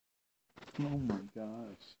Oh my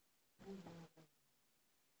gosh.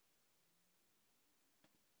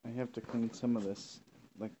 I have to clean some of this,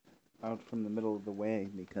 like, out from the middle of the way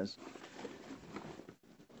because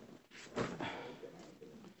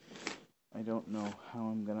I don't know how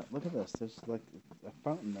I'm gonna. Look at this. There's like a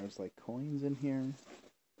fountain. There's like coins in here.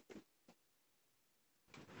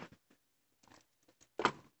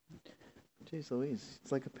 Jeez Louise.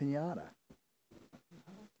 It's like a pinata.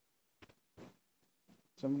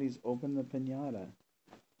 Somebody's opened the pinata.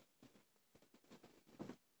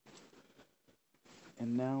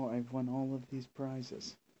 And now I've won all of these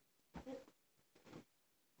prizes.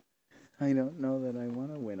 I don't know that I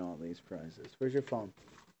want to win all these prizes. Where's your phone?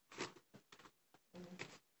 Do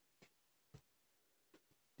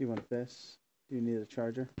you want this? Do you need a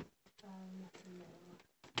charger?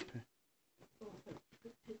 Okay.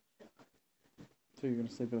 So you're gonna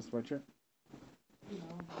sleep in a sweatshirt? No,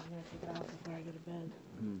 I'm gonna take it off before I go to bed.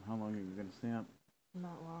 How long are you gonna stay up?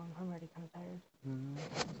 Not long. I'm already kind of tired.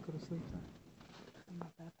 Let's go to sleep then. I'm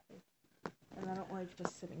not that tired. And I don't like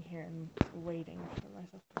just sitting here and waiting for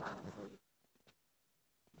myself to fall asleep.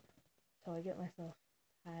 So I get myself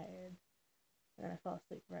tired, and then I fall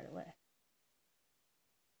asleep right away.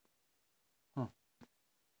 Huh.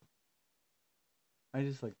 I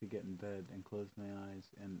just like to get in bed and close my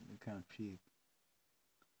eyes and kind of cheat.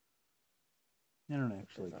 I don't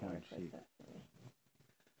actually kind of cheat.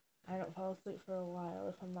 I don't fall asleep for a while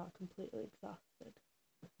if I'm not completely exhausted.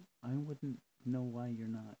 I wouldn't know why you're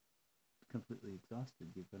not completely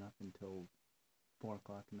exhausted. You've been up until 4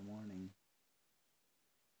 o'clock in the morning,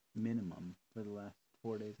 minimum, for the last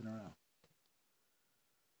 4 days in a row.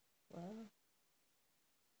 Well,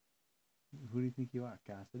 who do you think you are,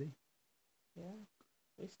 Cassidy? Yeah,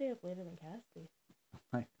 we stay up later than Cassidy.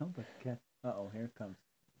 I know, but uh-oh, here it comes.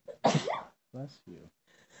 Bless you.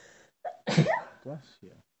 Bless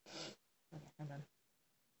you. Okay, I'm done.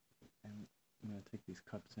 And I'm going to take these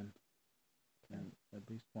cups in and at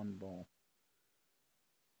least one bowl.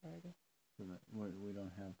 Alrighty. So that we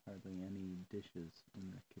don't have hardly any dishes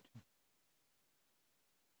in the kitchen.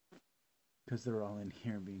 Because they're all in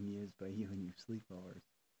here being used by you and your sleepovers.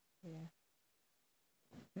 Yeah.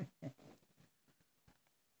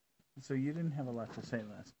 So you didn't have a lot to say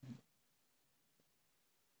last night.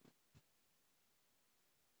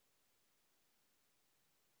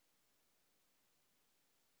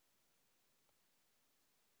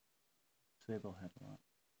 Sable had a lot.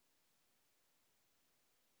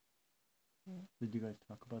 Yeah. Did you guys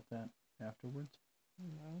talk about that afterwards?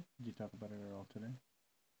 No. Did you talk about it at all today?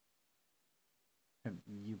 Have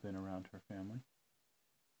you been around her family?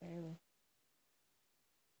 Barely.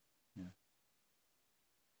 Yeah.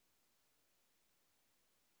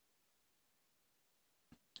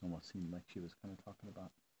 Almost seemed like she was kind of talking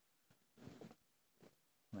about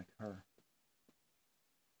like her.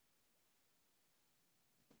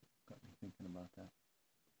 Got me thinking about that.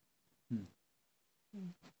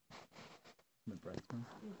 My breath smells?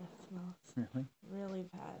 Your breath smells. Really? Really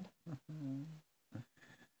bad.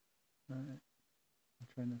 Alright. I'll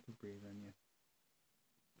try not to breathe on you.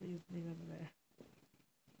 Breathe over there.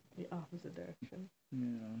 The opposite direction.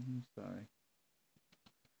 Yeah, I'm sorry.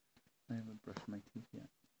 I haven't brushed my teeth yet.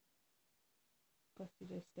 Plus you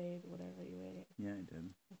just stayed whatever you ate. Yeah, I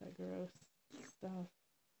did. With that gross stuff.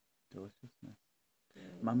 Deliciousness.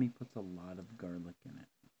 Yeah. Mommy puts a lot of garlic in it.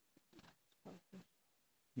 Probably.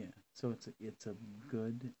 Yeah, so it's a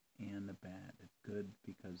good and a bad. It's good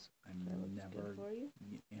because I'm never, good for you?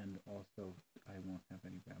 and also I won't have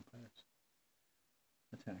any vampires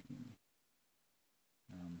attacking me.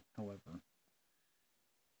 However,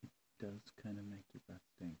 it does kind of make your breath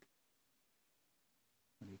stink.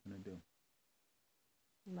 What are you gonna do?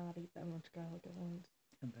 Not eat that much garlic at once.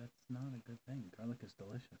 And that's not a good thing. Garlic is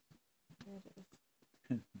delicious. It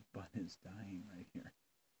is. Bun is dying right here.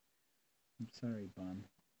 I'm sorry, Bun.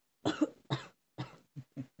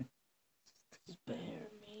 Spare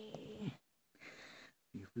me.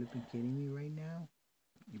 Are you flipping kidding me right now?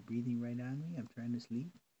 You're breathing right on me? I'm trying to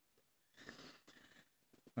sleep.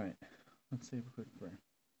 Alright, let's say a quick prayer.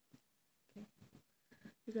 Okay.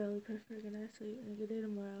 You gotta pray for a good night's sleep and a good day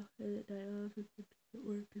tomorrow. And that day off at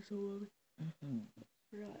work is so lovely.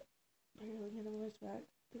 Forgot. Barely get my voice back.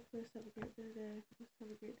 Please have a great day today. Please have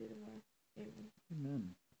a great day tomorrow. Amen.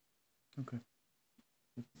 Amen. Okay.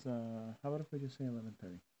 It's how about if we just say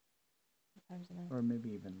 11:30? What time's it now? Or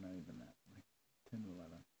maybe even not even that, like 10 to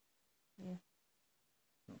 11. Yeah.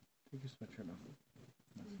 So take your sweatshirt off.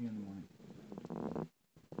 I'll see you in the morning.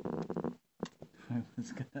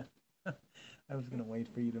 I was gonna wait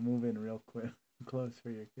for you to move in real quick, close for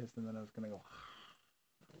your kiss, and then I was gonna go.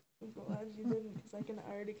 I'm glad you didn't, because I can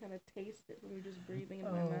already kind of taste it from just breathing in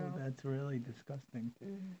my mouth. That's really disgusting.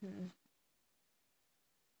 Mm-hmm.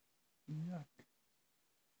 Yuck.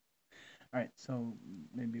 Alright, so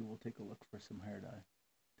maybe we'll take a look for some hair dye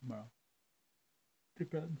tomorrow.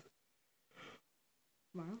 Depends.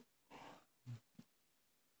 Tomorrow?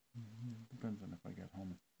 Depends on if I get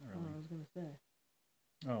home early. Oh, I was going to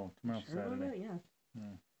say. Oh, tomorrow's Sure about Saturday. that?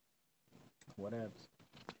 Yes. Whatevs.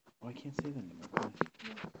 Oh, I can't say that anymore.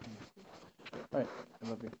 Alright, I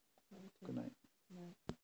love you.